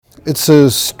It's a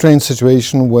strange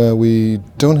situation where we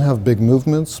don't have big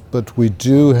movements, but we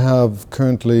do have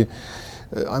currently.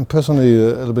 I'm personally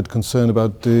a little bit concerned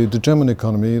about the German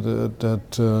economy.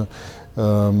 That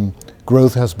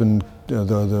growth has been,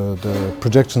 the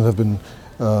projections have been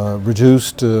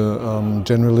reduced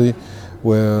generally,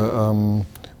 where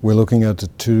we're looking at a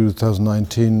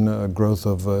 2019 growth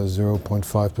of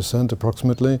 0.5%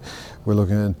 approximately. We're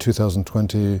looking at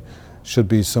 2020 should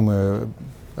be somewhere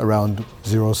around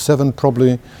 0.7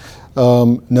 probably,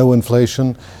 no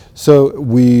inflation. So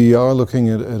we are looking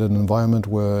at an environment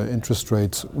where interest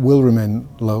rates will remain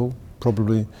low,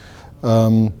 probably.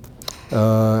 However,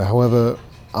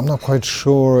 I'm not quite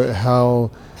sure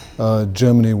how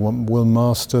Germany will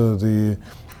master the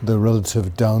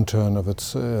relative downturn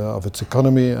of its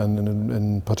economy and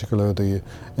in particular the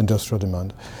industrial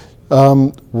demand.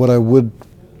 What I would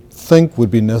think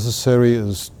would be necessary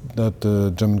is that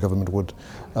the German government would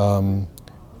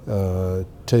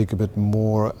take a bit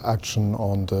more action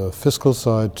on the fiscal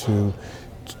side to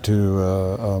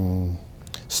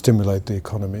stimulate the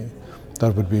economy.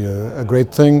 That would be a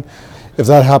great thing. If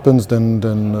that happens, then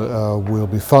we'll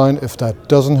be fine. If that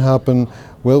doesn't happen,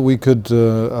 well,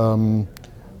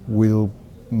 we'll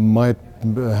might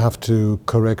have to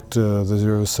correct the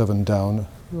 0.7 down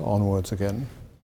onwards again.